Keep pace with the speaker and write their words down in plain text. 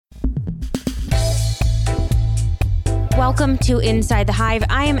Welcome to Inside the Hive.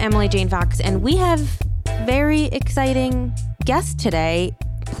 I am Emily Jane Fox, and we have very exciting guests today,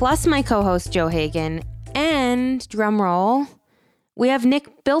 plus my co-host Joe Hagan, and drumroll, we have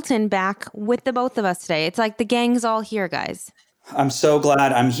Nick Bilton back with the both of us today. It's like the gang's all here, guys. I'm so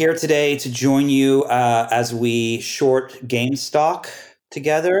glad I'm here today to join you as we short game stock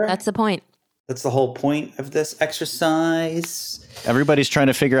together. That's the point. That's the whole point of this exercise. Everybody's trying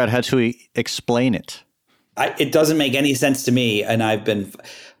to figure out how to explain it. It doesn't make any sense to me, and I've been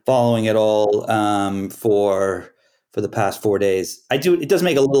following it all for the past 4 days. It does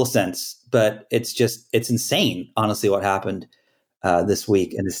make a little sense, but it's insane, honestly, what happened this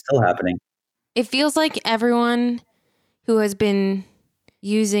week, and it's still happening. It feels like everyone who has been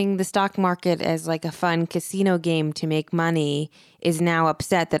using the stock market as like a fun casino game to make money is now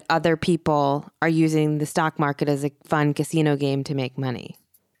upset that other people are using the stock market as a fun casino game to make money.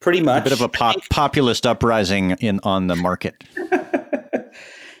 Pretty much. A bit of a populist uprising on the market.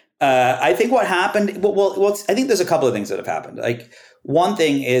 I think what happened, I think there's a couple of things that have happened. Like, one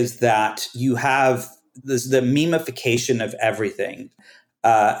thing is that you have the memification of everything.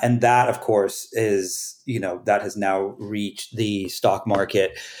 And that, of course, is, that has now reached the stock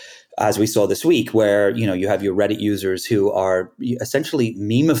market, as we saw this week, where, you have your Reddit users who are essentially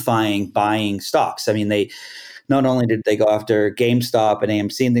memifying buying stocks. I mean, not only did they go after GameStop and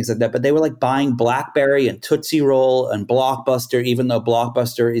AMC and things like that, but they were like buying BlackBerry and Tootsie Roll and Blockbuster, even though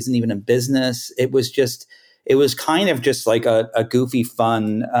Blockbuster isn't even in business. It was kind of just like a goofy,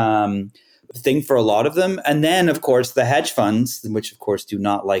 fun thing for a lot of them. And then, of course, the hedge funds, which of course do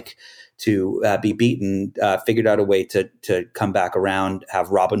not like to be beaten, figured out a way to come back around, have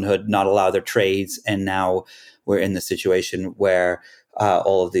Robinhood not allow their trades. And now we're in the situation where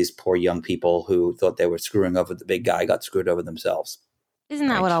all of these poor young people who thought they were screwing over the big guy got screwed over themselves. Isn't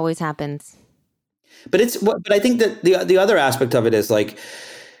that what always happens? But I think that the other aspect of it is like,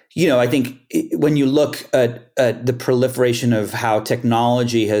 I think when you look at the proliferation of how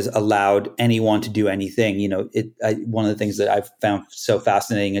technology has allowed anyone to do anything, one of the things that I've found so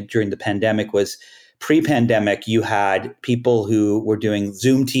fascinating during the pandemic was pre-pandemic, you had people who were doing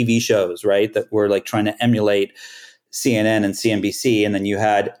Zoom TV shows, right, that were like trying to emulate CNN and CNBC, and then you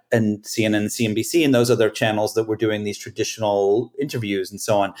had CNN and CNBC and those other channels that were doing these traditional interviews and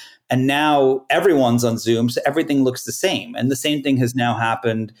so on. And now everyone's on Zoom, so everything looks the same. And the same thing has now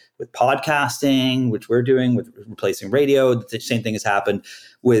happened with podcasting, which we're doing with replacing radio. The same thing has happened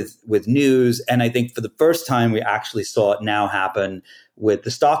with news. And I think for the first time, we actually saw it now happen with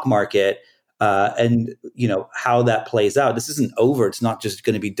the stock market. And how that plays out. This isn't over. It's not just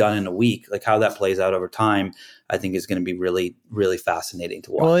going to be done in a week. Like how that plays out over time, I think is going to be really, really fascinating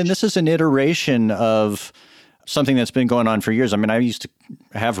to watch. Well, and this is an iteration of something that's been going on for years. I mean, I used to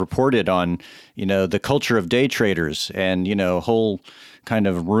have reported on, the culture of day traders and, whole kind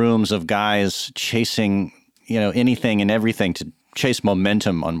of rooms of guys chasing, anything and everything to chase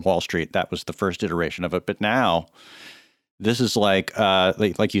momentum on Wall Street. That was the first iteration of it. But now this is like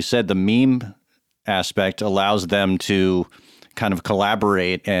you said, the meme aspect allows them to kind of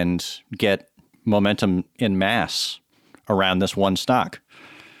collaborate and get momentum in mass around this one stock.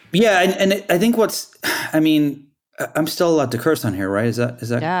 Yeah, and I think I'm still allowed to curse on here, right? Is that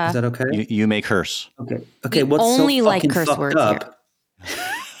yeah. Is that okay? You may curse. Okay. What's only so like fucking curse fucked words up?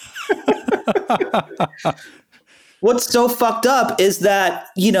 What's so fucked up is that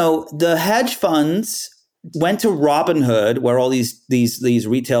the hedge funds went to Robinhood, where all these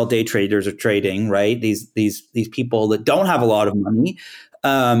retail day traders are trading, right? These people that don't have a lot of money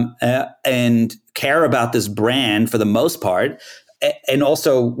and care about this brand for the most part, and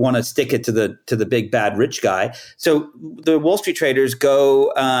also want to stick it to the big bad rich guy. So the Wall Street traders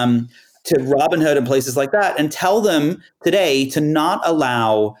go to Robinhood and places like that and tell them today to not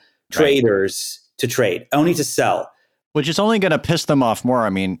allow traders to trade, only to sell, which is only going to piss them off more. I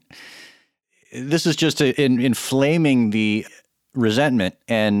mean, this is just inflaming the resentment.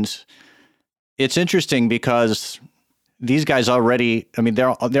 And it's interesting because these guys already, I mean,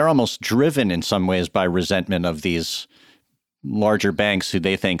 they're almost driven in some ways by resentment of these larger banks who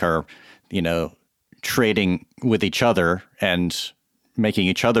they think are, trading with each other and making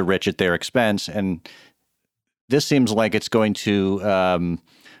each other rich at their expense. And this seems like it's going to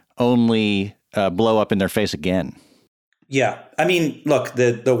only blow up in their face again. Yeah. I mean, look,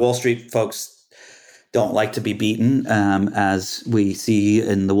 the Wall Street folks don't like to be beaten, as we see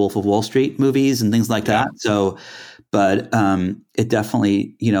in the Wolf of Wall Street movies and things like that. So, but it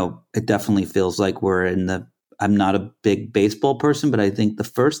definitely feels like we're in I'm not a big baseball person, but I think the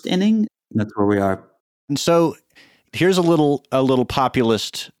first inning, that's where we are. And so here's a little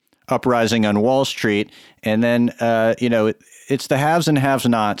populist uprising on Wall Street. And then, it's the haves and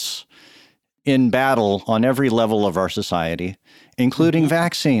have-nots in battle on every level of our society, including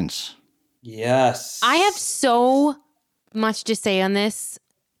vaccines. Yes. I have so much to say on this.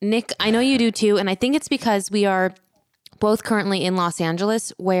 Nick, I know you do too. And I think it's because we are both currently in Los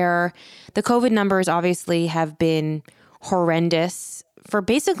Angeles, where the COVID numbers obviously have been horrendous for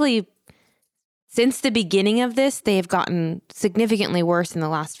basically since the beginning of this. They have gotten significantly worse in the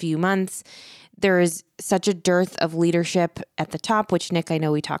last few months. There is such a dearth of leadership at the top, which, Nick, I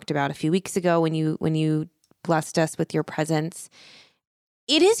know we talked about a few weeks ago when you blessed us with your presence.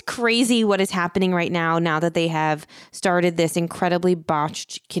 It is crazy what is happening right now that they have started this incredibly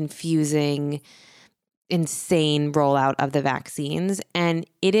botched, confusing, insane rollout of the vaccines. And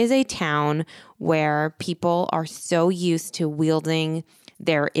it is a town where people are so used to wielding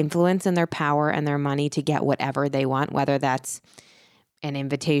their influence and their power and their money to get whatever they want, whether that's an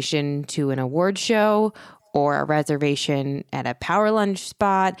invitation to an award show or a reservation at a power lunch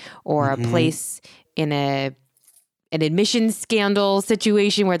spot or a place in an admissions scandal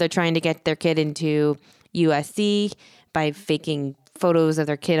situation where they're trying to get their kid into USC by faking photos of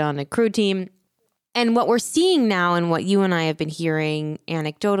their kid on a crew team. And what we're seeing now and what you and I have been hearing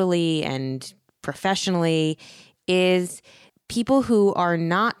anecdotally and professionally is people who are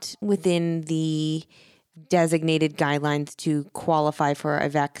not within the designated guidelines to qualify for a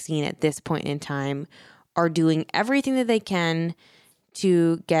vaccine at this point in time are doing everything that they can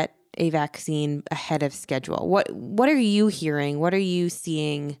to get a vaccine ahead of schedule. What are you hearing? What are you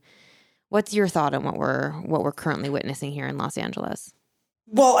seeing? What's your thought on what we're currently witnessing here in Los Angeles?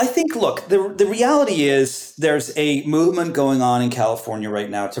 Well, I think, look, the reality is there's a movement going on in California right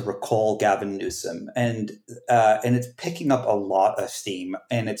now to recall Gavin Newsom, and it's picking up a lot of steam.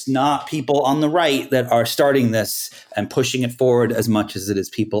 And it's not people on the right that are starting this and pushing it forward as much as it is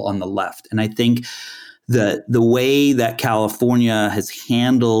people on the left. And I think the way that California has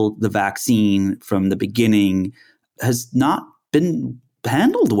handled the vaccine from the beginning has not been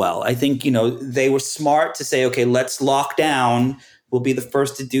handled well. I think, they were smart to say, okay, let's lock down. We'll be the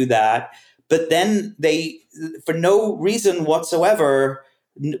first to do that. But then they, for no reason whatsoever,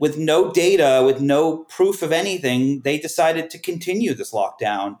 with no data, with no proof of anything, they decided to continue this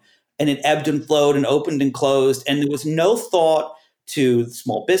lockdown. And it ebbed and flowed and opened and closed. And there was no thought to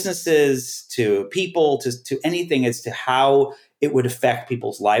small businesses, to people, to anything as to how it would affect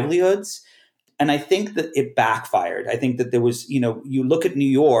people's livelihoods. And I think that it backfired. I think that there was, you look at New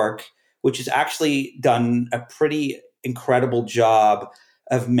York, which has actually done a pretty incredible job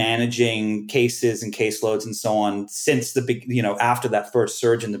of managing cases and caseloads and so on since after that first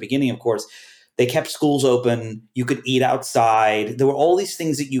surge in the beginning. Of course, they kept schools open. You could eat outside. There were all these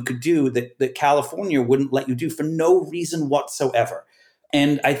things that you could do that California wouldn't let you do for no reason whatsoever.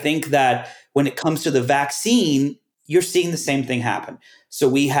 And I think that when it comes to the vaccine, you're seeing the same thing happen. So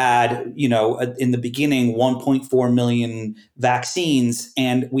we had, in the beginning, 1.4 million vaccines,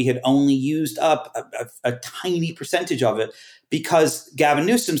 and we had only used up a tiny percentage of it because Gavin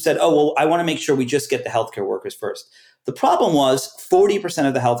Newsom said, oh, well, I want to make sure we just get the healthcare workers first. The problem was 40%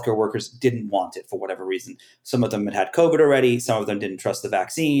 of the healthcare workers didn't want it for whatever reason. Some of them had COVID already. Some of them didn't trust the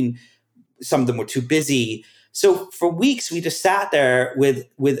vaccine. Some of them were too busy. So for weeks, we just sat there with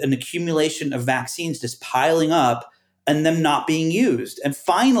an accumulation of vaccines just piling up and them not being used. And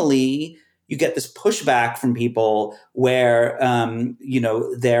finally, you get this pushback from people where,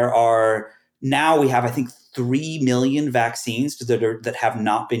 there are now we have, I think, 3 million vaccines that have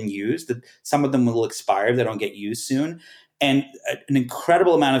not been used. That some of them will expire if they don't get used soon. And an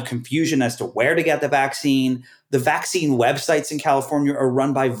incredible amount of confusion as to where to get the vaccine. The vaccine websites in California are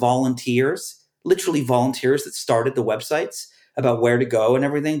run by volunteers, literally volunteers that started the websites about where to go and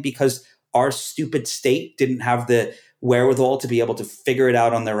everything, because our stupid state didn't have the wherewithal to be able to figure it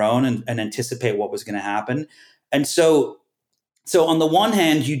out on their own and anticipate what was going to happen. And so on the one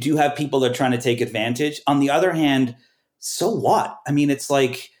hand, you do have people that are trying to take advantage. On the other hand, so what? I mean, it's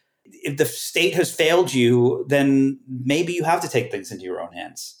like, if the state has failed you, then maybe you have to take things into your own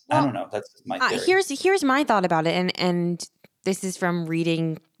hands. Well, I don't know. That's my theory. Here's my thought about it. And this is from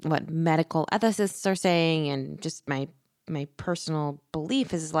reading what medical ethicists are saying, and just my personal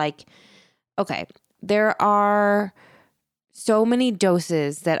belief is like, okay, there are so many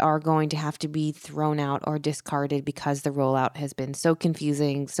doses that are going to have to be thrown out or discarded because the rollout has been so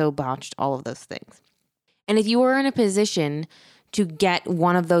confusing, so botched, all of those things. And if you are in a position to get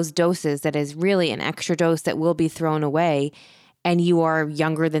one of those doses that is really an extra dose that will be thrown away, and you are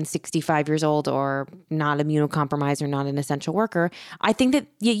younger than 65 years old or not immunocompromised or not an essential worker, I think that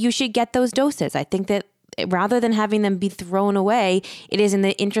you should get those doses. I think that rather than having them be thrown away, it is in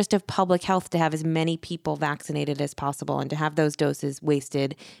the interest of public health to have as many people vaccinated as possible, and to have those doses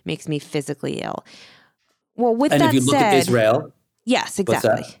wasted makes me physically ill. Well, with And that if you look said, at Israel, yes, what's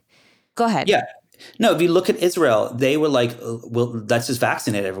that? exactly. Go ahead. Yeah. No, if you look at Israel, they were like, well, let's just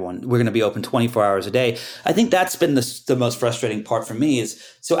vaccinate everyone. We're going to be open 24 hours a day. I think that's been the most frustrating part for me is,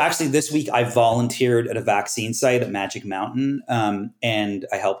 so actually this week I volunteered at a vaccine site at Magic Mountain. And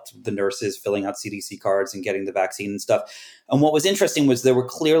I helped the nurses filling out CDC cards and getting the vaccine and stuff. And what was interesting was there were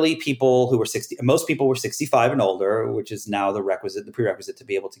clearly people who were 60, most people were 65 and older, which is now the prerequisite to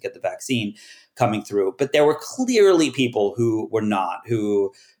be able to get the vaccine coming through. But there were clearly people who were not,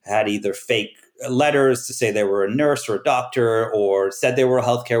 who had either fake letters to say they were a nurse or a doctor, or said they were a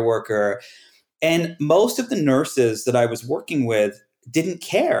healthcare worker. And most of the nurses that I was working with didn't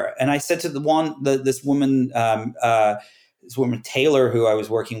care. And I said to this woman Taylor, who I was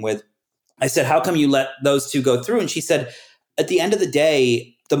working with, I said, how come you let those two go through? And she said, at the end of the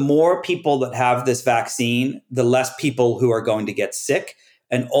day, the more people that have this vaccine, the less people who are going to get sick.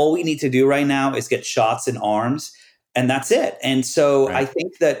 And all we need to do right now is get shots in arms. And that's it. And so I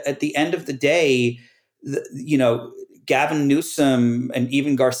think that at the end of the day, Gavin Newsom and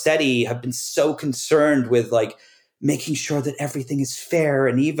even Garcetti have been so concerned with like making sure that everything is fair,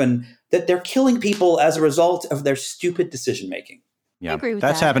 and even that they're killing people as a result of their stupid decision making. Yeah,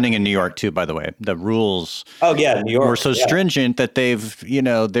 that's happening in New York too, by the way. The rules New York were so stringent that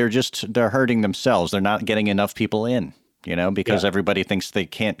they're hurting themselves. They're not getting enough people in, because everybody thinks they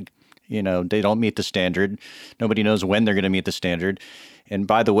can't. They don't meet the standard. Nobody knows when they're going to meet the standard. And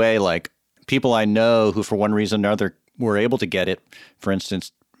by the way, like people I know who for one reason or another were able to get it, for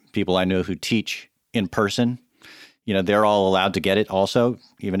instance, people I know who teach in person, they're all allowed to get it also,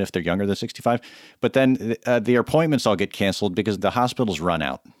 even if they're younger than 65. But then the appointments all get canceled because the hospitals run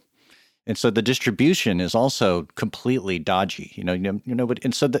out. And so the distribution is also completely dodgy,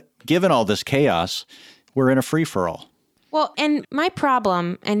 and so given all this chaos, we're in a free-for-all. Well, and my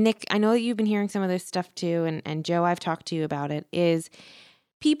problem, and Nick, I know that you've been hearing some of this stuff too, and Joe, I've talked to you about it, is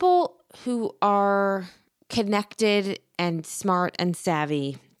people who are connected and smart and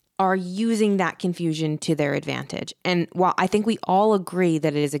savvy are using that confusion to their advantage. And while I think we all agree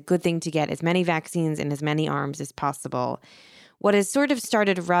that it is a good thing to get as many vaccines in as many arms as possible, what has sort of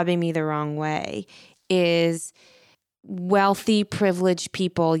started rubbing me the wrong way is wealthy, privileged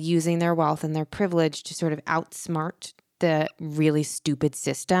people using their wealth and their privilege to sort of outsmart the really stupid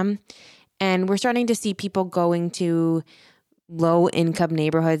system. And we're starting to see people going to low income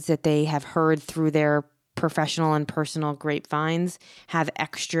neighborhoods that they have heard through their professional and personal grapevines have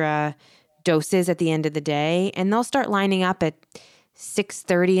extra doses at the end of the day. And they'll start lining up at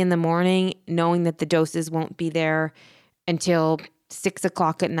 6:30 in the morning, knowing that the doses won't be there until 6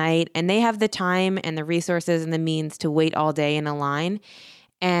 o'clock at night. And they have the time and the resources and the means to wait all day in a line.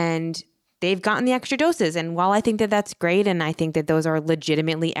 And they've gotten the extra doses. And while I think that that's great, and I think that those are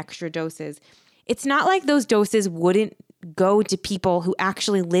legitimately extra doses, it's not like those doses wouldn't go to people who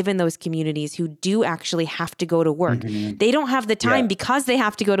actually live in those communities who do actually have to go to work. Mm-hmm. They don't have the time because they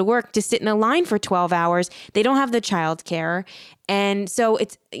have to go to work to sit in a line for 12 hours. They don't have the childcare. And so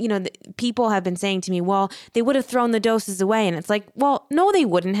it's, people have been saying to me, well, they would have thrown the doses away. And it's like, well, no, they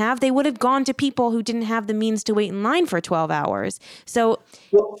wouldn't have. They would have gone to people who didn't have the means to wait in line for 12 hours. So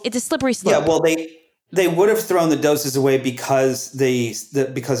it's a slippery slope. Yeah, well, they would have thrown the doses away because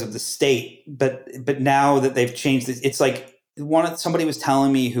because of the state, but now that they've changed this, it's like somebody was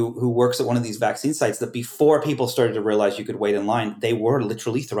telling me who works at one of these vaccine sites that before people started to realize you could wait in line, they were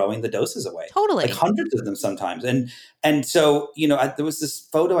literally throwing the doses away. Totally, like hundreds of them sometimes. And so there was this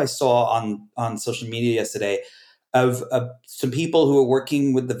photo I saw on social media yesterday of some people who were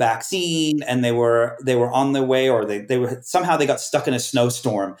working with the vaccine, and they were on their way, or they got stuck in a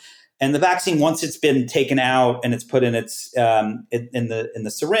snowstorm. And the vaccine, once it's been taken out and it's put in its in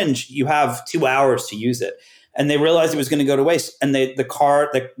the syringe, you have 2 hours to use it. And they realized it was going to go to waste. And the car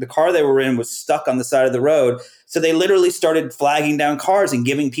they were in was stuck on the side of the road. So they literally started flagging down cars and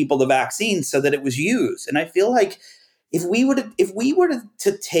giving people the vaccine so that it was used. And I feel like if we were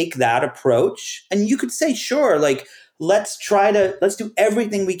to take that approach, and you could say, sure, like let's do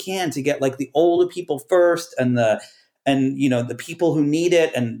everything we can to get like the older people first, and the people who need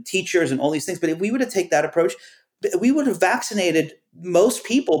it, and teachers and all these things. But if we were to take that approach, we would have vaccinated most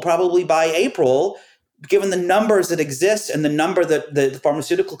people probably by April, given the numbers that exist and the number that the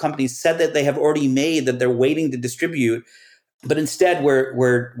pharmaceutical companies said that they have already made, that they're waiting to distribute. But instead,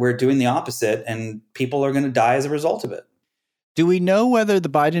 we're doing the opposite, and people are going to die as a result of it. Do we know whether the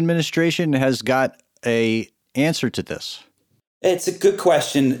Biden administration has got an answer to this? It's a good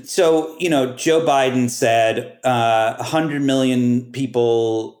question. So, Joe Biden said 100 million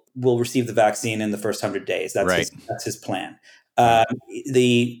people will receive the vaccine in the first 100 days. That's his plan.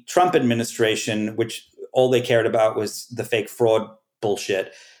 The Trump administration, which all they cared about was the fake fraud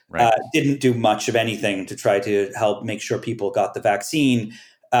bullshit, didn't do much of anything to try to help make sure people got the vaccine.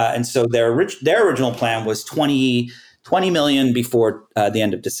 And so their original plan was 20 million before the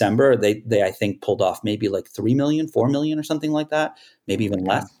end of December. They I think pulled off maybe like 3 million, 4 million or something like that, maybe even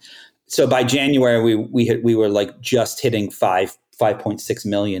less. So by January, we were like just hitting 5.6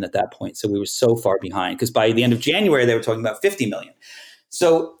 million at that point. So we were so far behind, because by the end of January, they were talking about 50 million.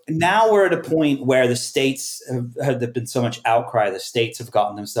 So now we're at a point where the states have been so much outcry. The states have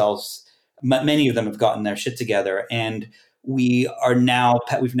gotten themselves, many of them have gotten their shit together. And we've now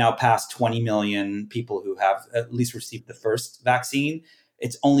passed 20 million people who have at least received the first vaccine.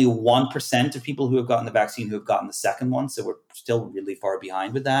 It's only 1% of people who have gotten the vaccine who have gotten the second one. So we're still really far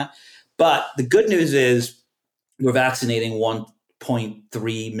behind with that. But the good news is we're vaccinating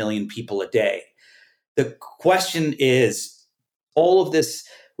 1.3 million people a day. The question is, all of this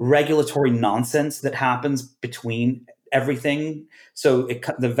regulatory nonsense that happens between everything. So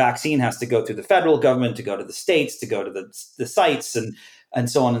the vaccine has to go through the federal government, to go to the states, to go to the sites, and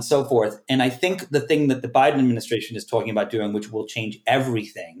so on and so forth. And I think the thing that the Biden administration is talking about doing, which will change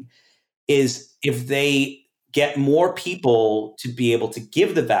everything, is if they get more people to be able to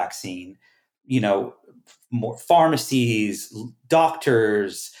give the vaccine, more pharmacies,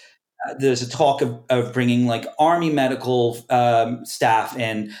 doctors. There's a talk of bringing like Army medical staff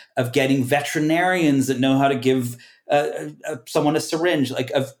in, of getting veterinarians that know how to give someone a syringe,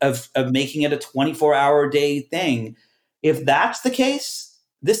 like of making it a 24-hour-a-day thing. If that's the case,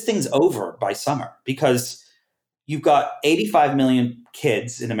 this thing's over by summer, because you've got 85 million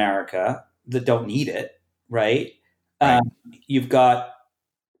kids in America that don't need it, right? You've got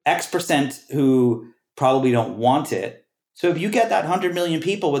X% who probably don't want it. So if you get that 100 million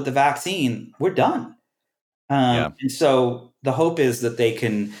people with the vaccine, we're done. And so the hope is that they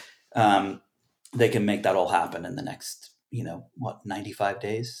can make that all happen in the next, 95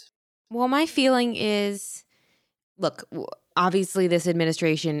 days. Well, my feeling is, look, obviously this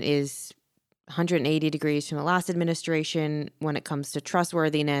administration is 180 degrees from the last administration when it comes to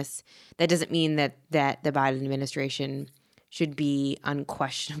trustworthiness. That doesn't mean that the Biden administration should be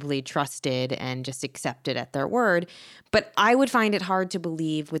unquestionably trusted and just accepted at their word. But I would find it hard to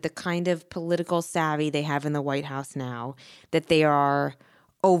believe, with the kind of political savvy they have in the White House now, that they are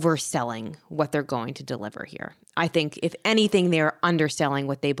overselling what they're going to deliver here. I think, if anything, they're underselling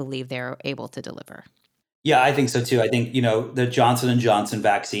what they believe they're able to deliver. Yeah, I think so too. I think, the Johnson & Johnson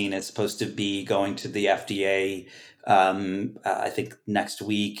vaccine is supposed to be going to the FDA, I think next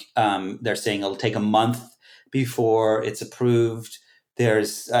week. They're saying it'll take a month before it's approved.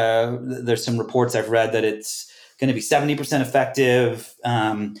 There's some reports I've read that it's going to be 70% effective.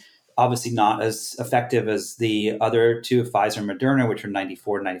 Obviously not as effective as the other two, Pfizer and Moderna, which are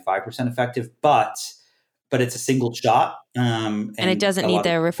 94-95% effective, but it's a single shot. And it doesn't need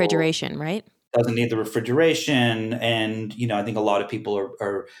the refrigeration, right? Doesn't need the refrigeration. And, I think a lot of people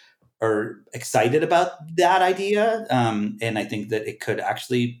are excited about that idea. And I think that it could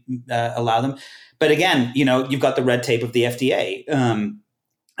actually allow them. But again, you've got the red tape of the FDA.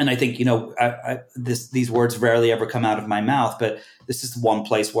 And I think, these words rarely ever come out of my mouth, but this is one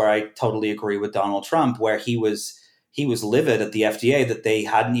place where I totally agree with Donald Trump, where he was livid at the FDA that they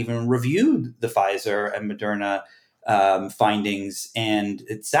hadn't even reviewed the Pfizer and Moderna findings. And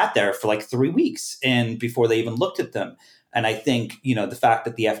it sat there for like 3 weeks and before they even looked at them. And I think, the fact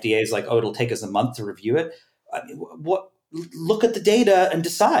that the FDA is like, oh, it'll take us a month to review it. I mean, look at the data and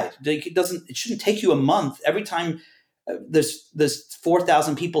decide. It shouldn't take you a month. Every time there's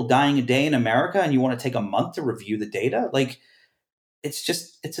 4,000 people dying a day in America and you want to take a month to review the data, like it's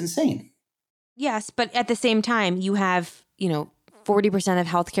insane. Yes, but at the same time, you have 40% of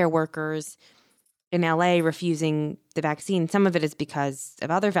healthcare workers in LA refusing the vaccine. Some of it is because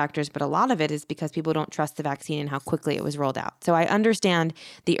of other factors, but a lot of it is because people don't trust the vaccine and how quickly it was rolled out. So I understand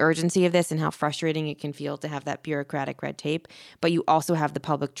the urgency of this and how frustrating it can feel to have that bureaucratic red tape, but you also have the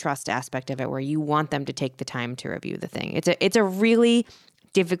public trust aspect of it, where you want them to take the time to review the thing. It's a really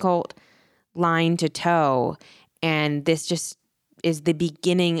difficult line to toe, and this just is the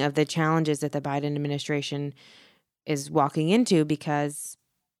beginning of the challenges that the Biden administration is walking into, because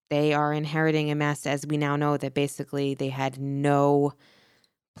they are inheriting a mess, as we now know, that basically they had no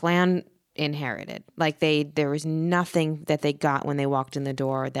plan inherited. Like there was nothing that they got when they walked in the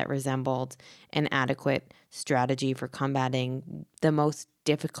door that resembled an adequate strategy for combating the most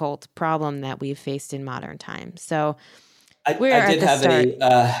difficult problem that we've faced in modern times. So I did have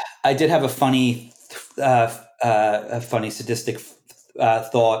I did have a funny sadistic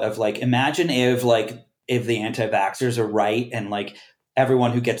thought of like, imagine if the anti-vaxxers are right and like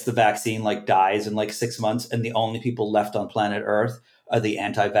everyone who gets the vaccine like dies in like 6 months, and the only people left on planet Earth are the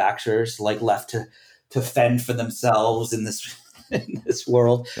anti-vaxxers, like left to fend for themselves in this in this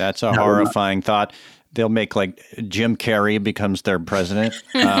world. That's a horrifying thought. They'll make like Jim Carrey becomes their president.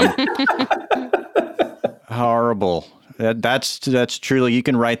 Horrible. That's truly, you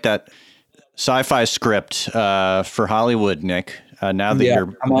can write that sci-fi script for Hollywood, Nick. Now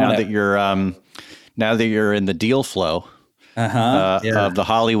that you're in the deal flow of the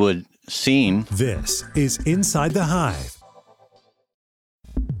Hollywood scene. This is Inside the Hive.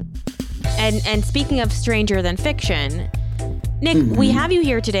 And speaking of stranger than fiction, Nick, we have you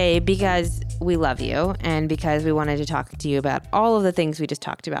here today because we love you and because we wanted to talk to you about all of the things we just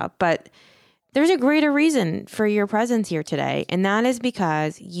talked about. But there's a greater reason for your presence here today, and that is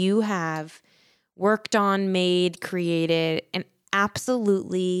because you have worked on, made, created an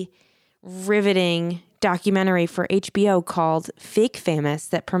absolutely riveting documentary for HBO called Fake Famous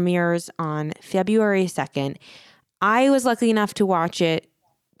that premieres on February 2nd. I was lucky enough to watch it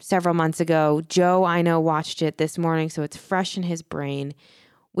several months ago. Joe, I know, watched it this morning, so it's fresh in his brain.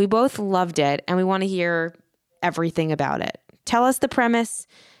 We both loved it, and we want to hear everything about it. Tell us the premise.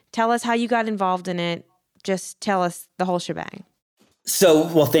 Tell us how you got involved in it. Just tell us the whole shebang. So,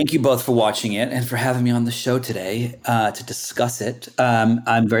 well, thank you both for watching it and for having me on the show today to discuss it.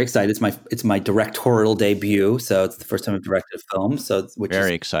 I'm very excited. It's my directorial debut, so it's the first time I've directed a film. So,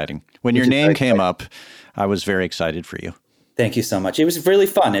 very exciting. When your name came up, I was very excited for you. Thank you so much. It was really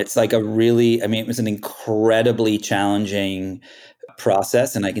fun. It's like it was an incredibly challenging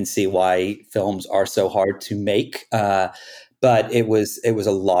process, and I can see why films are so hard to make. But it was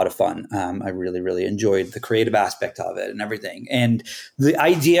a lot of fun. I really, really enjoyed the creative aspect of it and everything. And the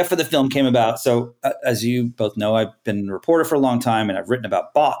idea for the film came about. So as you both know, I've been a reporter for a long time, and I've written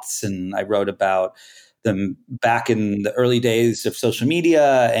about bots, and I wrote about them back in the early days of social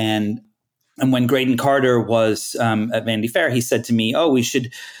media. And when Graydon Carter was at Vanity Fair, he said to me, "Oh, we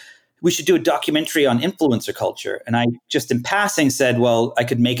should do a documentary on influencer culture." And I just in passing said, "Well, I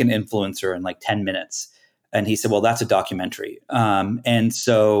could make an influencer in like 10 minutes." And he said, "Well, that's a documentary." And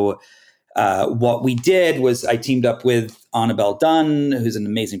so what we did was I teamed up with Annabelle Dunn, who's an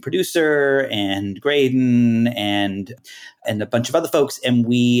amazing producer, and Graydon and a bunch of other folks. And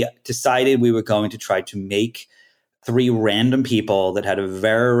we decided we were going to try to make 3 random people that had a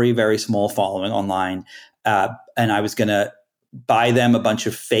very, very small following online. And I was going to buy them a bunch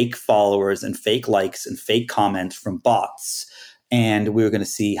of fake followers and fake likes and fake comments from bots. And we were going to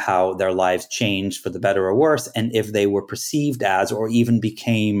see how their lives changed for the better or worse, and if they were perceived as or even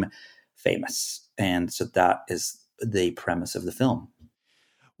became famous. And so that is the premise of the film.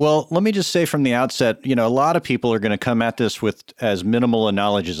 Well, let me just say from the outset, a lot of people are going to come at this with as minimal a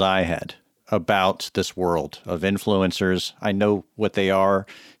knowledge as I had about this world of influencers. I know what they are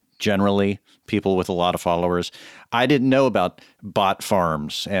generally, people with a lot of followers. I didn't know about bot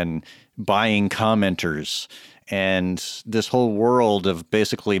farms and buying commenters and this whole world of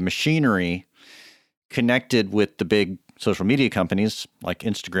basically machinery connected with the big social media companies like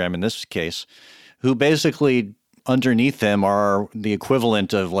Instagram in this case, who basically underneath them are the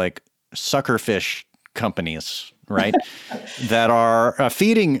equivalent of like suckerfish companies, right? that are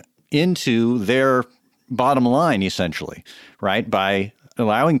feeding into their bottom line, essentially, right? By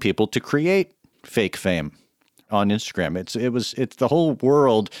allowing people to create fake fame on Instagram. It's the whole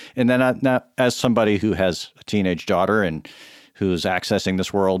world. And then not as somebody who has a teenage daughter and who's accessing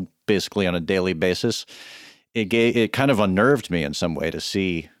this world basically on a daily basis, it kind of unnerved me in some way to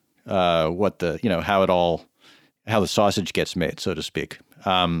see how the sausage gets made, so to speak.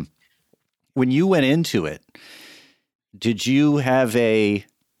 When you went into it, did you have a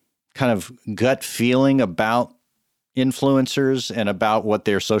kind of gut feeling about influencers and about what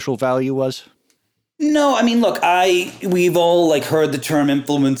their social value was? No, I mean, look, we've all like heard the term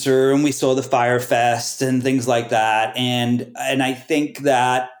influencer, and we saw the Fyre Fest and things like that. And I think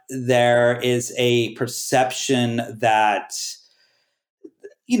that there is a perception that,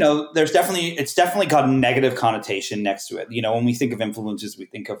 it's definitely got a negative connotation next to it. When we think of influencers, we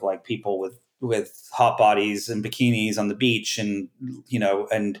think of like people with hot bodies and bikinis on the beach and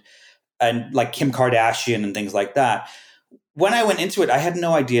like Kim Kardashian and things like that. When I went into it, I had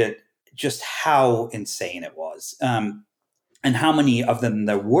no idea just how insane it was, and how many of them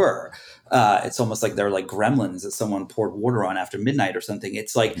there were. It's almost like they're like gremlins that someone poured water on after midnight or something.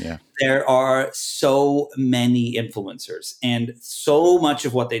 It's like There are so many influencers, and so much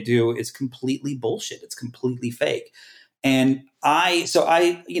of what they do is completely bullshit. It's completely fake. And as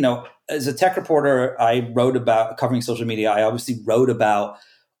a tech reporter, I wrote about covering social media. I obviously wrote about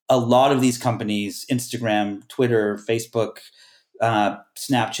a lot of these companies, Instagram, Twitter, Facebook,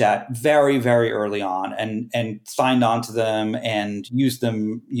 Snapchat, very, very early on, and signed on to them and used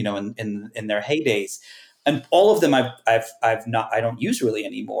them, in their heydays. And all of them I don't use really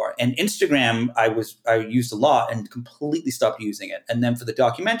anymore. And Instagram I used a lot and completely stopped using it. And then for the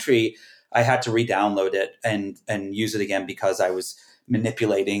documentary, I had to re-download it and use it again because I was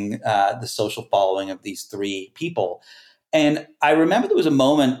manipulating the social following of these three people. And I remember there was a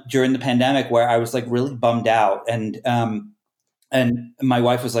moment during the pandemic where I was like really bummed out, and my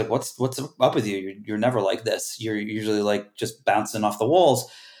wife was like, "What's up with you? You're never like this. You're usually like just bouncing off the walls."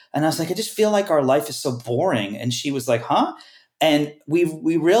 And I was like, "I just feel like our life is so boring." And she was like, "Huh?" And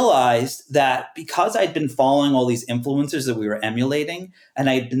we realized that because I'd been following all these influencers that we were emulating, and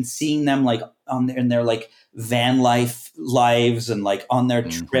I had been seeing them like in their like van life lives and like on their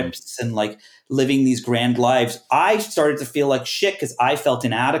trips and like living these grand lives, I started to feel like shit because I felt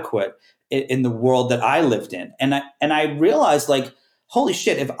inadequate in the world that I lived in. And I realized like, holy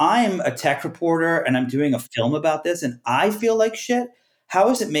shit, if I'm a tech reporter and I'm doing a film about this and I feel like shit, how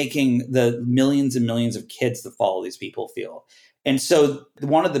is it making the millions and millions of kids that follow these people feel? And so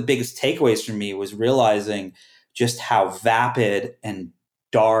one of the biggest takeaways for me was realizing just how vapid and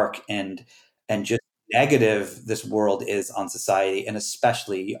dark and just negative this world is on society, and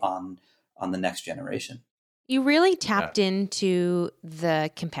especially on the next generation. You really tapped into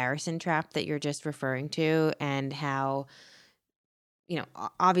the comparison trap that you're just referring to, and how,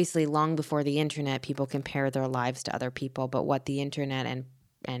 obviously long before the internet, people compare their lives to other people. But what the internet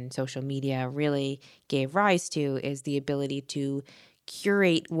and social media really gave rise to is the ability to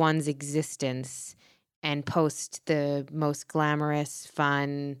curate one's existence and post the most glamorous,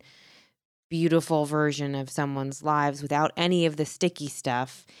 fun, beautiful version of someone's lives without any of the sticky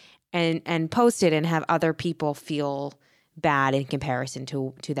stuff, and post it and have other people feel bad in comparison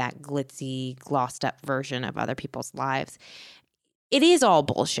to that glitzy, glossed up version of other people's lives. It is all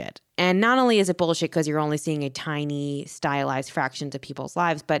bullshit. And not only is it bullshit because you're only seeing a tiny stylized fractions of people's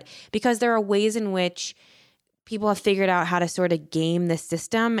lives, but because there are ways in which people have figured out how to sort of game the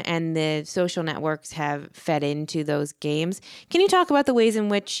system, and the social networks have fed into those games. Can you talk about the ways in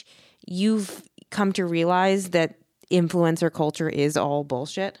which you've come to realize that influencer culture is all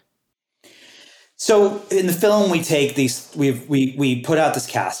bullshit? So in the film, we take these. We put out this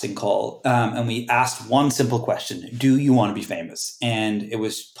casting call, and we asked one simple question: do you want to be famous? And it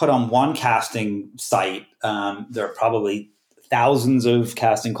was put on one casting site. There are probably thousands of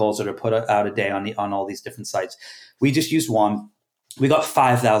casting calls that are put out a day on all these different sites. We just used one. We got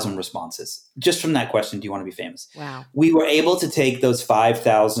 5,000 responses just from that question: do you want to be famous? Wow. We were able to take those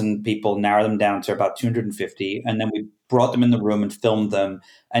 5,000 people, narrow them down to about 250, and then we brought them in the room and filmed them,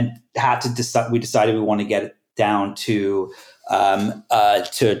 and had to decide. We decided we want to get it down to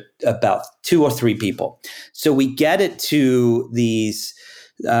about 2 or 3 people. So we get it to these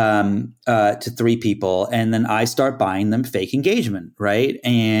to 3 people, and then I start buying them fake engagement, right,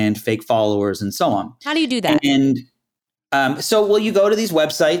 and fake followers, and so on. How do you do that? And you go to these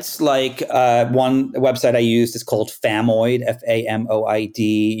websites, like one website I used is called Famoid, Famoid.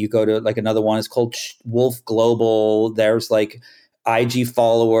 You go to like another one is called Wolf Global. There's like IG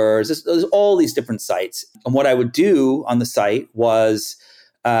followers. There's all these different sites. And what I would do on the site was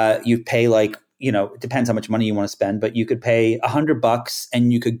you pay like, it depends how much money you want to spend, but you could pay $100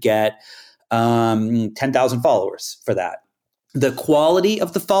 and you could get 10,000 followers for that. The quality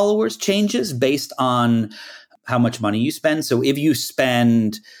of the followers changes based on how much money you spend. So if you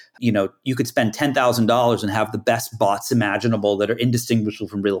spend, you could spend $10,000 and have the best bots imaginable that are indistinguishable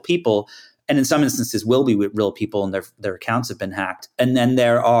from real people. And in some instances will be with real people, and their accounts have been hacked. And then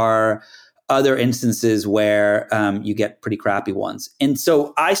there are other instances where you get pretty crappy ones. And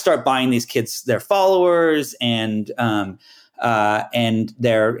so I start buying these kids their followers, and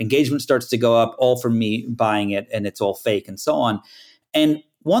their engagement starts to go up, all from me buying it, and it's all fake and so on. And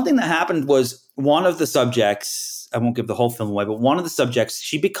one thing that happened was one of the subjects, I won't give the whole film away, but one of the subjects,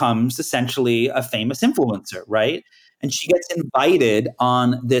 she becomes essentially a famous influencer, right? And she gets invited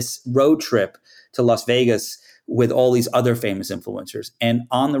on this road trip to Las Vegas with all these other famous influencers. And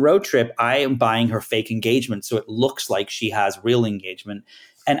on the road trip, I am buying her fake engagement, so it looks like she has real engagement.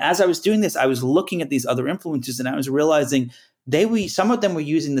 And as I was doing this, I was looking at these other influencers, and I was realizing some of them were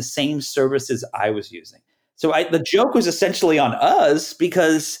using the same services I was using. So the joke was essentially on us,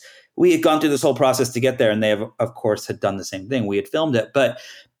 because we had gone through this whole process to get there, and they, of course, had done the same thing. We had filmed it. But,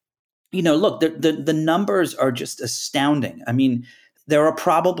 look, the numbers are just astounding. I mean, there are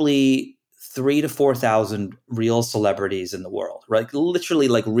probably 3,000 to 4,000 real celebrities in the world, right? Literally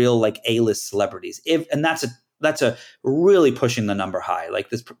like real, like A-list celebrities. And that's a really pushing the number high, like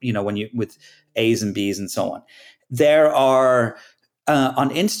this, when you, with A's and B's and so on. There are, on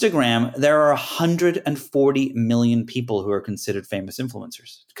Instagram, there are 140 million people who are considered famous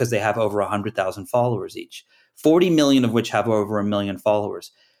influencers because they have over 100,000 followers each, 40 million of which have over 1 million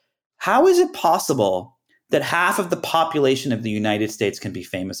followers. How is it possible that half of the population of the United States can be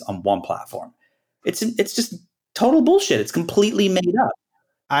famous on one platform? It's just total bullshit. It's completely made up.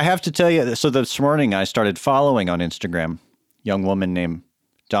 I have to tell you, so this morning I started following on Instagram a young woman named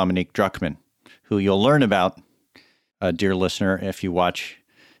Dominique Druckmann, who you'll learn about, dear listener, if you watch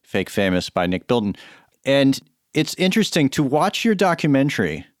Fake Famous by Nick Bilton. And it's interesting to watch your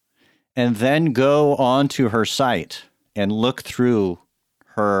documentary and then go onto her site and look through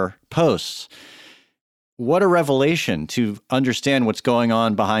her posts. What a revelation to understand what's going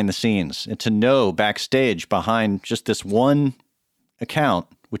on behind the scenes and to know backstage behind just this one account,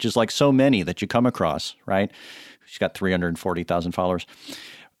 which is like so many that you come across, right? She's got 340,000 followers.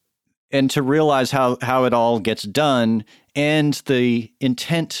 And to realize how it all gets done and the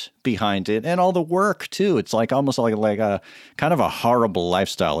intent behind it and all the work too. It's like almost like a kind of a horrible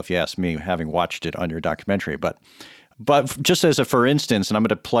lifestyle, if you ask me, having watched it on your documentary. But just as a for instance, and I'm going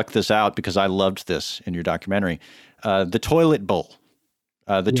to pluck this out because I loved this in your documentary, the toilet bowl,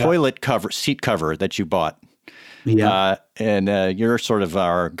 toilet seat cover that you bought. Yeah. And you're sort of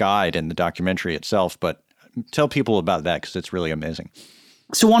our guide in the documentary itself, but tell people about that because it's really amazing.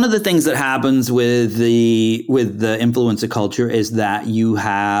 So one of the things that happens with the influencer culture is that you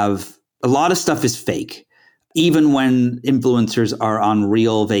have a lot of stuff is fake. Even when influencers are on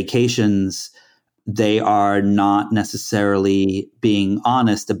real vacations, they are not necessarily being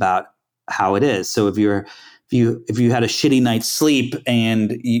honest about how it is. So if you had a shitty night's sleep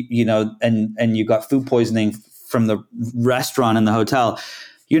and you got food poisoning from the restaurant in the hotel,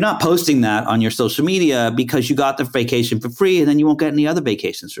 you're not posting that on your social media because you got the vacation for free and then you won't get any other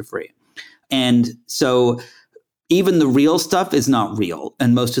vacations for free. And so even the real stuff is not real.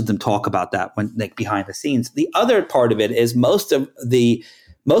 And most of them talk about that when like behind the scenes. The other part of it is most of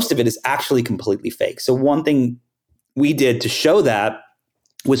it is actually completely fake. So one thing we did to show that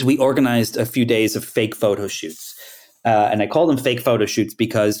was we organized a few days of fake photo shoots. And I call them fake photo shoots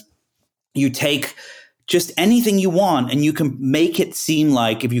because you take just anything you want and you can make it seem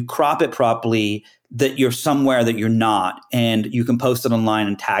like, if you crop it properly, that you're somewhere that you're not, and you can post it online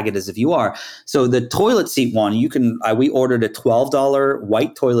and tag it as if you are. So the toilet seat one, we ordered a $12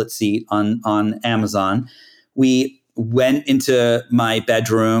 white toilet seat on Amazon. We went into my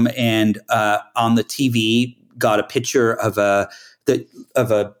bedroom and on the TV got a picture of an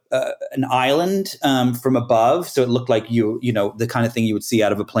island from above, so it looked like the kind of thing you would see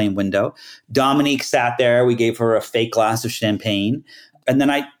out of a plane window. Dominique sat there. We gave her a fake glass of champagne, and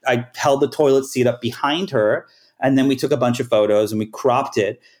then I held the toilet seat up behind her, and then we took a bunch of photos and we cropped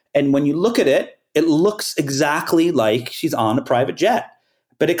it. And when you look at it, it looks exactly like she's on a private jet.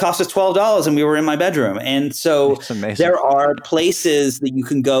 But it cost us $12 and we were in my bedroom. And so there are places that you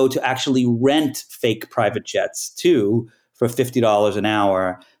can go to actually rent fake private jets too for $50 an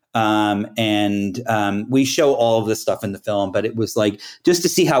hour. We show all of this stuff in the film, but it was like, just to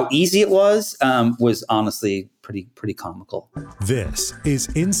see how easy it was honestly pretty comical. This is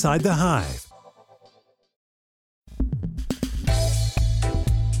Inside the Hive.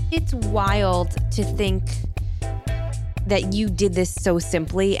 It's wild to think that you did this so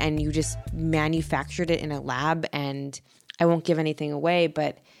simply and you just manufactured it in a lab. And I won't give anything away,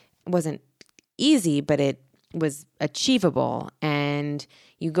 but it wasn't easy, but it was achievable. And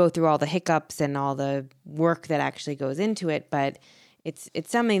you go through all the hiccups and all the work that actually goes into it. But it's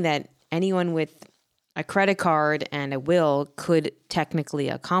something that anyone with a credit card and a will could technically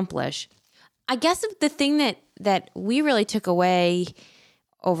accomplish. I guess the thing that we really took away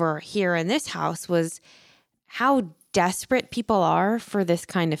over here in this house was how desperate people are for this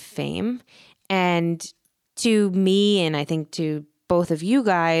kind of fame. And to me, and I think to both of you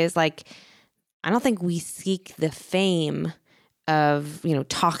guys, like, I don't think we seek the fame of,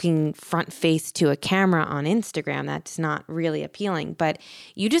 talking front face to a camera on Instagram. That's not really appealing. But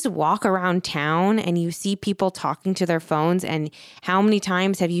you just walk around town and you see people talking to their phones. And how many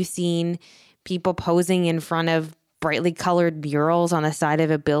times have you seen people posing in front of brightly colored murals on the side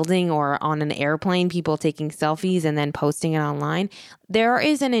of a building or on an airplane, people taking selfies and then posting it online? There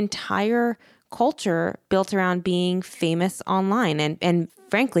is an entire culture built around being famous online and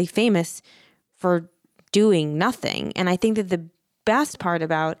frankly, famous for doing nothing. And I think that the best part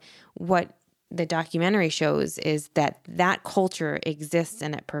about what the documentary shows is that culture exists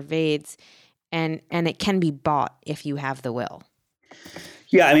and it pervades, and it can be bought if you have the will.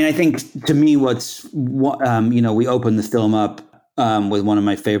 Yeah, I mean, I think to me, we opened the film up with one of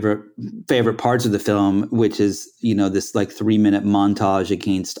my favorite parts of the film, which is, this like 3-minute montage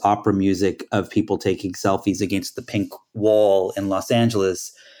against opera music of people taking selfies against the pink wall in Los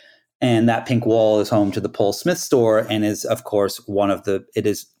Angeles. And that pink wall is home to the Paul Smith store and is, of course, one of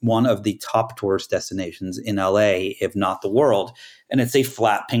the top tourist destinations in LA, if not the world. And it's a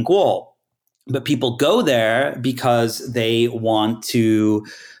flat pink wall. But people go there because they want to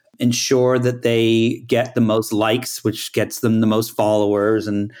ensure that they get the most likes, which gets them the most followers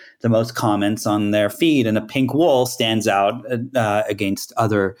and the most comments on their feed. And a pink wall stands out against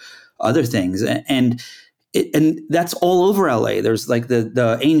other things. And that's all over LA. There's like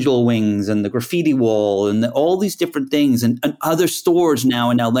the angel wings and the graffiti wall and all these different things. And other stores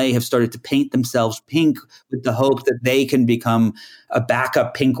now in LA have started to paint themselves pink with the hope that they can become a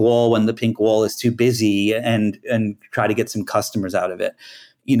backup pink wall when the pink wall is too busy and try to get some customers out of it.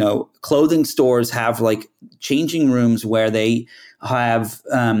 Clothing stores have like changing rooms where they have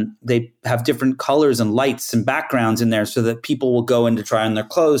different colors and lights and backgrounds in there so that people will go in to try on their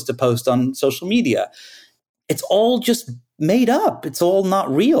clothes to post on social media. It's all just made up. It's all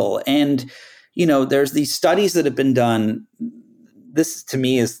not real. And, there's these studies that have been done. This to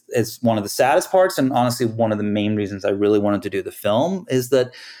me is one of the saddest parts. And honestly, one of the main reasons I really wanted to do the film is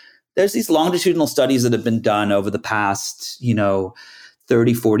that there's these longitudinal studies that have been done over the past,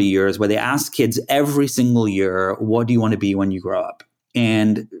 30, 40 years where they ask kids every single year, what do you want to be when you grow up?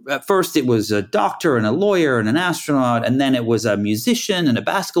 And at first it was a doctor and a lawyer and an astronaut. And then it was a musician and a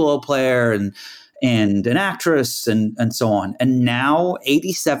basketball player and an actress and so on. And now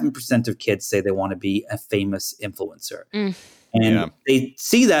 87% of kids say they want to be a famous influencer. And they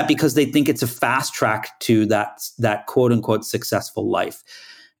see that because they think it's a fast track to that quote unquote successful life.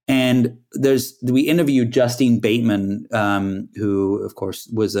 And we interviewed Justine Bateman, who of course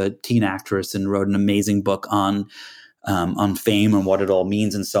was a teen actress and wrote an amazing book on fame and what it all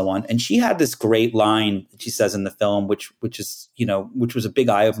means and so on. And she had this great line that she says in the film, which was a big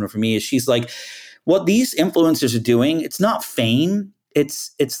eye opener for me, is she's like, what these influencers are doing, it's not fame.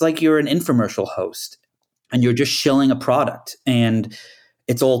 It's like you're an infomercial host and you're just shilling a product, and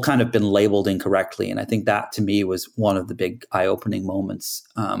it's all kind of been labeled incorrectly. And I think that to me was one of the big eye-opening moments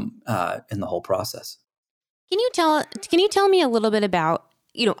in the whole process. Can you tell me a little bit about,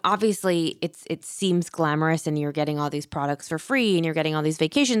 obviously it seems glamorous and you're getting all these products for free and you're getting all these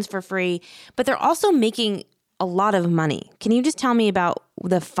vacations for free, but they're also making a lot of money. Can you just tell me about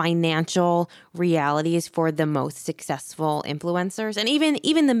the financial realities for the most successful influencers and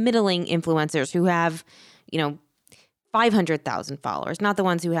even the middling influencers who have, 500,000 followers, not the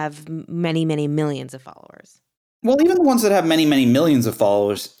ones who have many, many millions of followers? Well, even the ones that have many, many millions of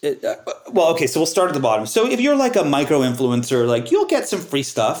followers. Okay, so we'll start at the bottom. So if you're like a micro influencer, like you'll get some free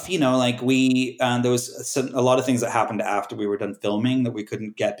stuff. Like there was a lot of things that happened after we were done filming that we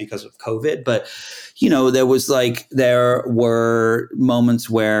couldn't get because of COVID. But, there were moments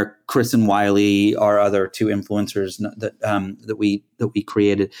where Chris and Wiley, our other two influencers that we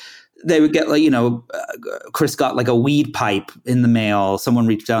created, they would get Chris got like a weed pipe in the mail. Someone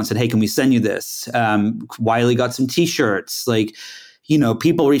reached out and said, hey, can we send you this? Wiley got some t-shirts.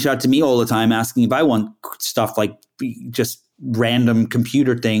 People reach out to me all the time asking if I want stuff like just random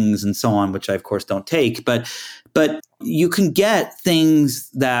computer things and so on, which I of course don't take. But you can get things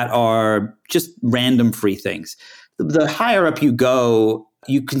that are just random free things. The higher up you go,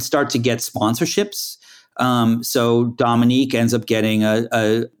 you can start to get sponsorships. So Dominique ends up getting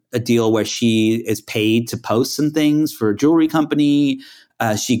a deal where she is paid to post some things for a jewelry company.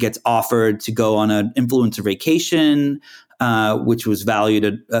 She gets offered to go on an influencer vacation, which was valued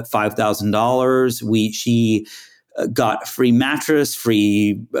at $5,000. She got a free mattress,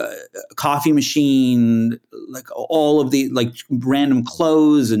 free coffee machine, like all of the like random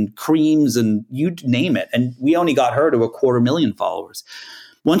clothes and creams and you name it. And we only got her to 250,000 followers.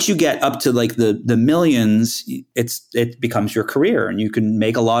 Once you get up to like the millions, it becomes your career and you can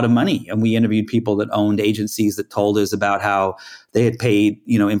make a lot of money. And we interviewed people that owned agencies that told us about how they had paid,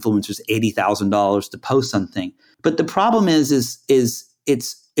 influencers $80,000 to post something. But the problem is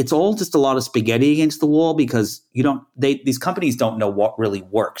it's all just a lot of spaghetti against the wall because these companies don't know what really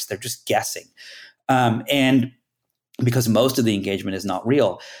works. They're just guessing. And because most of the engagement is not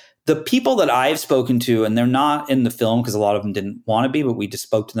real. The people that I've spoken to, and they're not in the film because a lot of them didn't want to be, but we just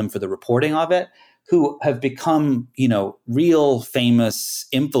spoke to them for the reporting of it, who have become, real famous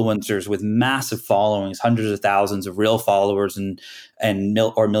influencers with massive followings, hundreds of thousands of real followers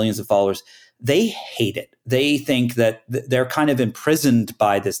or millions of followers. they hate it. They think that they're kind of imprisoned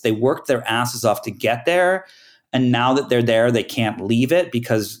by this. They worked their asses off to get there. And now that they're there, they can't leave it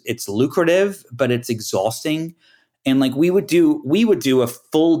because it's lucrative, but it's exhausting. And like we would do a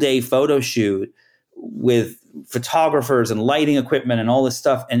full day photo shoot with photographers and lighting equipment and all this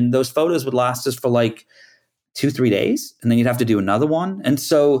stuff. And those photos would last us for like 2-3 days. And then you'd have to do another one. And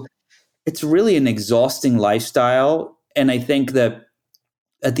so it's really an exhausting lifestyle. And I think that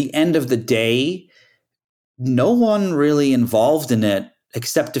at the end of the day, no one really involved in it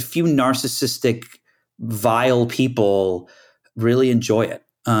except a few narcissistic, vile people really enjoy it.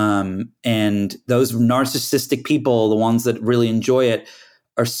 And those narcissistic people, the ones that really enjoy it,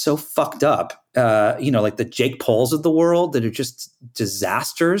 are so fucked up. Like the Jake Pauls of the world that are just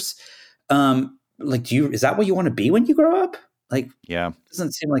disasters. Is that what you want to be when you grow up? Like, yeah, it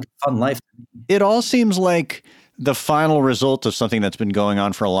doesn't seem like a fun life. It all seems like the final result of something that's been going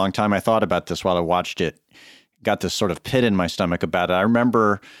on for a long time. I thought about this while I watched it. Got this sort of pit in my stomach about it. I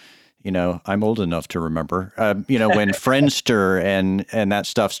remember, I'm old enough to remember, when Friendster and that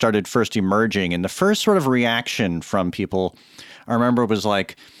stuff started first emerging, and the first sort of reaction from people, I remember, was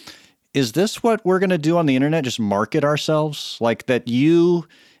like, is this what we're going to do on the internet? Just market ourselves? Like that you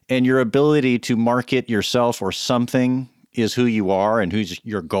and your ability to market yourself or something is who you are and who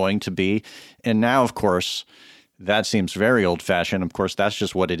you're going to be. And now, of course, that seems very old-fashioned. Of course, that's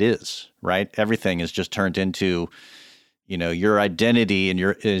just what it is, right? Everything is just turned into, your identity and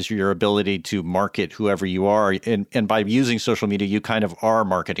your ability to market whoever you are. And by using social media, you kind of are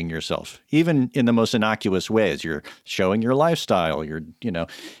marketing yourself, even in the most innocuous ways. You're showing your lifestyle, and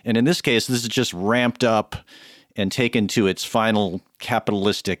in this case, this is just ramped up and taken to its final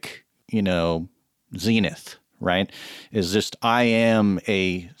capitalistic, zenith, right? Is just, I am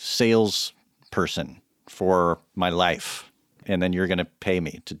a salesperson for my life, and then you're going to pay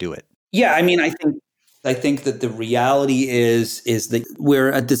me to do it. Yeah, I mean, I think that the reality is that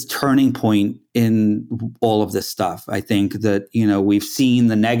we're at this turning point in all of this stuff. I think that we've seen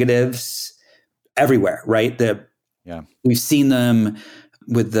the negatives everywhere, right? We've seen them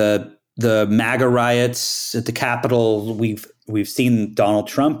with the MAGA riots at the Capitol. We've seen Donald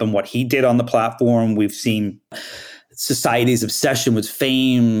Trump and what he did on the platform. We've seen society's obsession with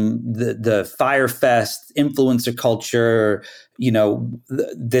fame, the Fyre Fest, influencer culture,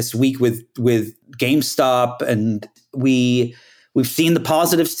 this week with GameStop, and we've seen the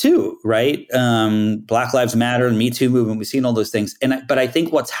positives too, right? Black Lives Matter and Me Too movement. We've seen all those things, but I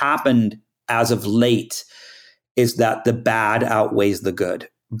think what's happened as of late is that the bad outweighs the good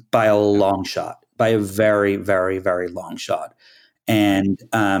by a long shot, by a very, very, very long shot, and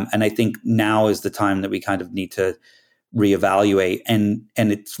I think now is the time that we kind of need to reevaluate. And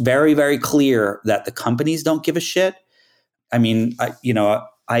it's very, very clear that the companies don't give a shit. I mean,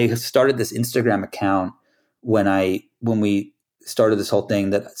 I started this Instagram account when we started this whole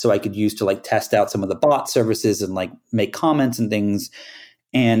thing so I could use to like test out some of the bot services and like make comments and things.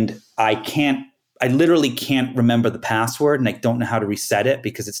 And I literally can't remember the password, and I don't know how to reset it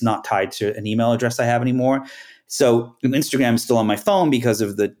because it's not tied to an email address I have anymore. So Instagram is still on my phone because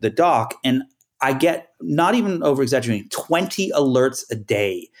of the doc, and I get, not even over exaggerating, 20 alerts a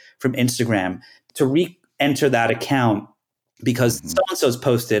day from Instagram to re-enter that account because so-and-so's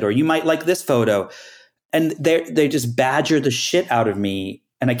posted, or you might like this photo. And they just badger the shit out of me.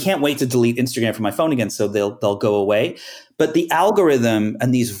 And I can't wait to delete Instagram from my phone again so they'll go away. But the algorithm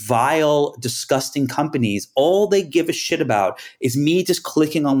and these vile, disgusting companies, all they give a shit about is me just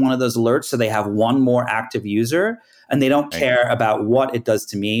clicking on one of those alerts so they have one more active user. And they don't care about what it does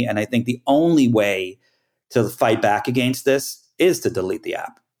to me. And I think the only way to fight back against this is to delete the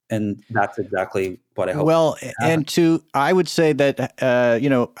app. And that's exactly what I hope. Well, I would say that,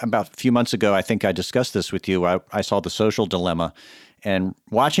 about a few months ago, I think I discussed this with you. I saw The Social Dilemma. And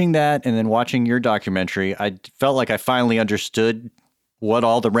watching that and then watching your documentary, I felt like I finally understood what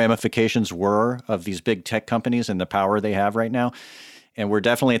all the ramifications were of these big tech companies and the power they have right now. And we're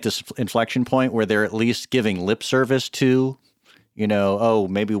definitely at this inflection point where they're at least giving lip service to,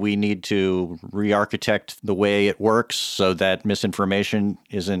 maybe we need to re-architect the way it works so that misinformation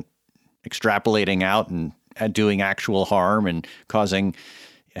isn't extrapolating out and doing actual harm and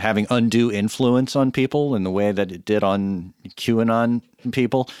having undue influence on people in the way that it did on QAnon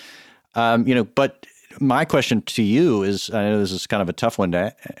people. But my question to you is, I know this is kind of a tough one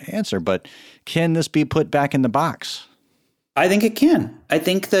to answer, but can this be put back in the box? I think it can.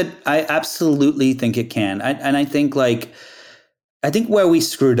 I absolutely think it can. I think where we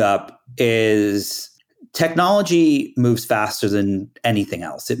screwed up is technology moves faster than anything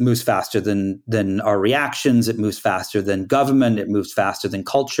else. It moves faster than our reactions. It moves faster than government. It moves faster than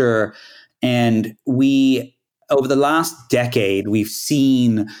culture. And over the last decade, we've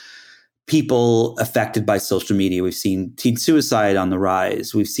seen people affected by social media. We've seen teen suicide on the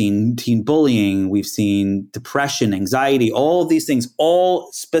rise. We've seen teen bullying. We've seen depression, anxiety, all of these things, all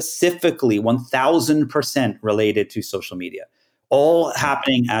specifically 1000% related to social media, all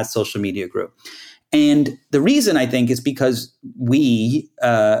happening as social media grew. And the reason, I think, is because we,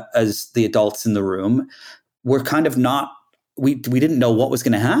 as the adults in the room, were kind of not, we didn't know what was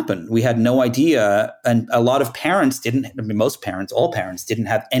going to happen. We had no idea. And a lot of parents didn't, I mean, most parents, all parents didn't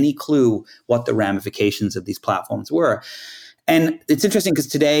have any clue what the ramifications of these platforms were. And it's interesting because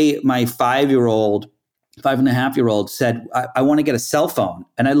today my 5.5-year-old said, I want to get a cell phone.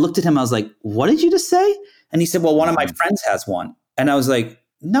 And I looked at him, I was like, what did you just say? And he said, well, one of my friends has one. And I was like,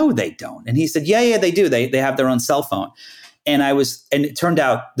 no, they don't. And he said, yeah, they do. They have their own cell phone. And it turned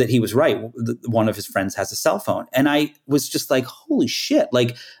out that he was right. One of his friends has a cell phone. And I was just like, holy shit,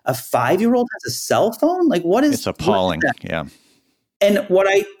 like a 5-year-old has a cell phone? Like it's appalling. Yeah. And what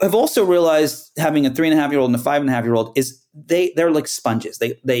I have also realized having a 3.5-year-old and a 5.5-year-old is they're like sponges.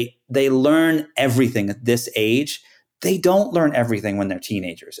 They learn everything at this age. They don't learn everything when they're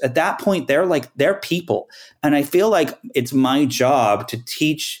teenagers. At that point, they're people. And I feel like it's my job to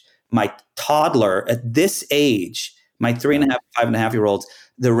teach my toddler at this age, my 3.5, 5.5-year-olds,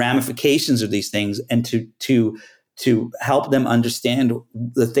 the ramifications of these things, and to help them understand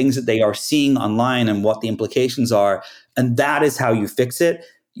the things that they are seeing online and what the implications are. And that is how you fix it.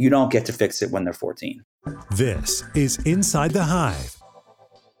 You don't get to fix it when they're 14. This is Inside the Hive.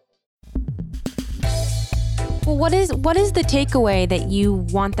 Well, what is the takeaway that you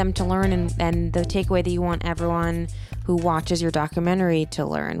want them to learn, and the takeaway that you want everyone who watches your documentary to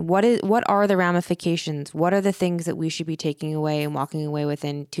learn? What are the ramifications? What are the things that we should be taking away and walking away with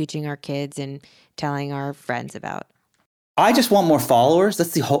and teaching our kids and telling our friends about? I just want more followers.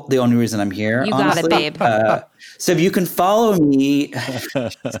 That's the only reason I'm here. You honestly. got it, babe. So if you can follow me,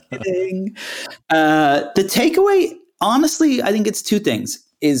 the takeaway, honestly, I think it's two things.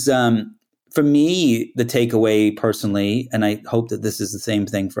 Is for me, the takeaway personally, and I hope that this is the same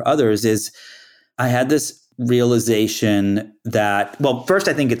thing for others, is I had this realization that, well, first,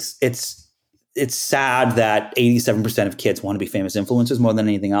 I think it's sad that 87% of kids want to be famous influencers more than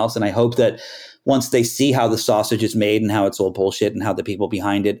anything else. And I hope that once they see how the sausage is made and how it's all bullshit and how the people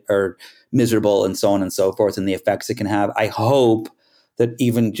behind it are miserable and so on and so forth and the effects it can have, I hope that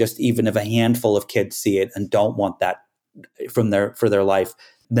even if a handful of kids see it and don't want that for their life,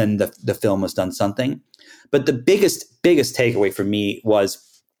 then the film has done something. But the biggest takeaway for me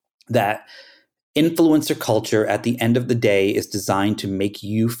was that influencer culture at the end of the day is designed to make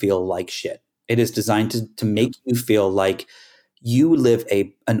you feel like shit. It is designed to make you feel like you live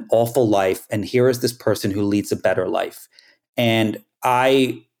an awful life, and here is this person who leads a better life. And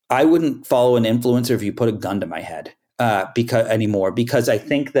I wouldn't follow an influencer if you put a gun to my head because I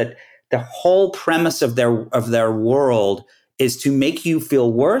think that the whole premise of their world is to make you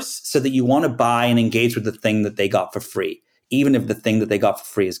feel worse so that you want to buy and engage with the thing that they got for free, even if the thing that they got for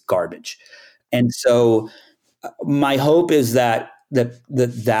free is garbage. And so my hope is that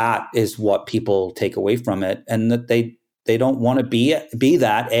is what people take away from it, and that they don't want to be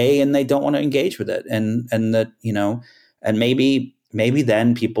that, and they don't want to engage with it. And that, and maybe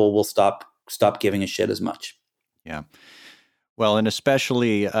then people will stop giving a shit as much. Yeah. Well, and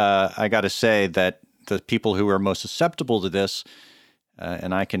especially, I got to say that the people who are most susceptible to this,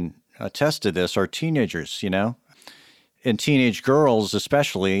 and I can attest to this, are teenagers, and teenage girls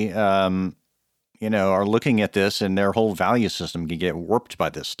especially, are looking at this, and their whole value system can get warped by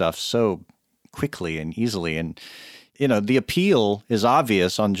this stuff so quickly and easily. And, the appeal is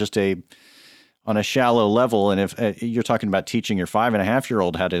obvious on a shallow level. And if you're talking about teaching your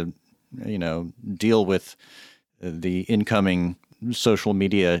 5.5-year-old how to, deal with the incoming social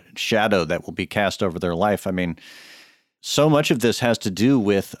media shadow that will be cast over their life. I mean, so much of this has to do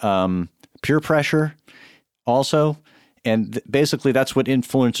with peer pressure also. And basically that's what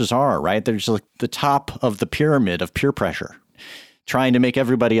influencers are, right? They're just like the top of the pyramid of peer pressure, trying to make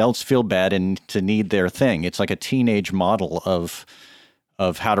everybody else feel bad and to need their thing. It's like a teenage model of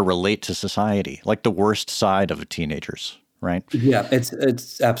how to relate to society, like the worst side of teenagers. Right. Yeah,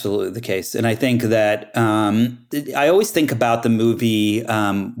 it's absolutely the case. And I think that I always think about the movie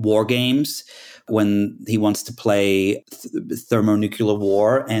War Games, when he wants to play thermonuclear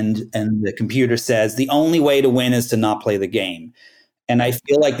war and the computer says the only way to win is to not play the game. And I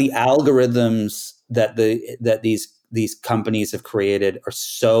feel like the algorithms that these companies have created are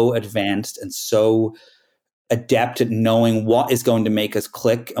so advanced and so adept at knowing what is going to make us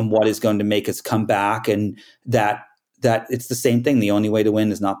click and what is going to make us come back, and that that it's the same thing. The only way to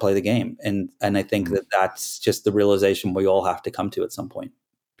win is not play the game. And I think that that's just the realization we all have to come to at some point.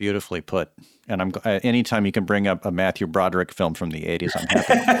 Beautifully put. And anytime you can bring up a Matthew Broderick film from the 80s, I'm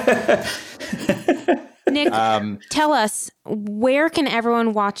happy. Nick, tell us, where can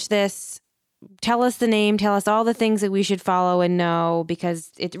everyone watch this? Tell us the name. Tell us all the things that we should follow and know,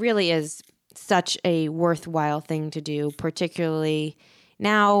 because it really is such a worthwhile thing to do, particularly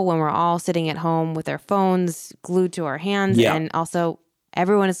now when we're all sitting at home with our phones glued to our hands. Yeah. And also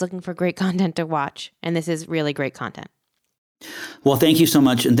everyone is looking for great content to watch. And this is really great content. Well, thank you so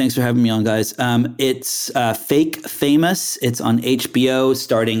much. And thanks for having me on, guys. It's Fake Famous. It's on HBO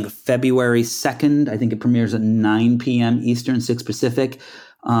starting February 2nd. I think it premieres at 9 p.m. Eastern, 6 Pacific.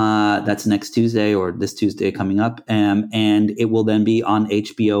 That's next Tuesday or this Tuesday coming up. And it will then be on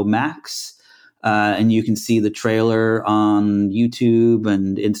HBO Max. And you can see the trailer on YouTube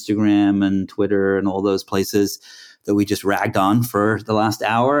and Instagram and Twitter and all those places that we just ragged on for the last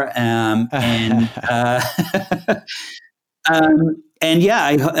hour. And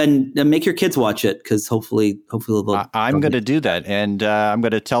make your kids watch it, because hopefully they'll. I'm going to do that, and I'm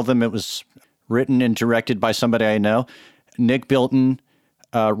going to tell them it was written and directed by somebody I know, Nick Bilton,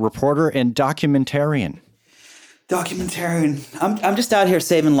 reporter and documentarian. I'm just out here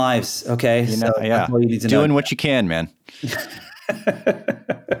saving lives. Okay, that's all you need to doing what you can, man.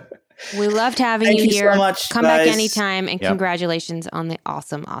 We loved having Thank you here. So much, Come guys. back anytime, and congratulations on the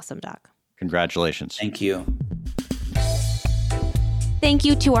awesome doc. Congratulations. Thank you. Thank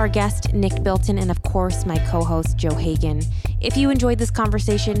you to our guest, Nick Bilton, and of course, my co-host, Joe Hagan. If you enjoyed this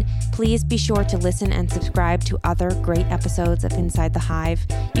conversation, please be sure to listen and subscribe to other great episodes of Inside the Hive.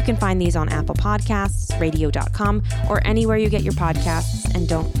 You can find these on Apple Podcasts, radio.com, or anywhere you get your podcasts, and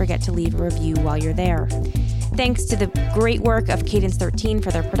don't forget to leave a review while you're there. Thanks to the great work of Cadence 13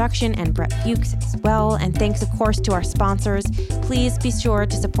 for their production, and Brett Fuchs as well. And thanks, of course, to our sponsors. Please be sure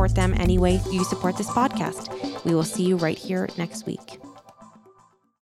to support them any way you support this podcast. We will see you right here next week.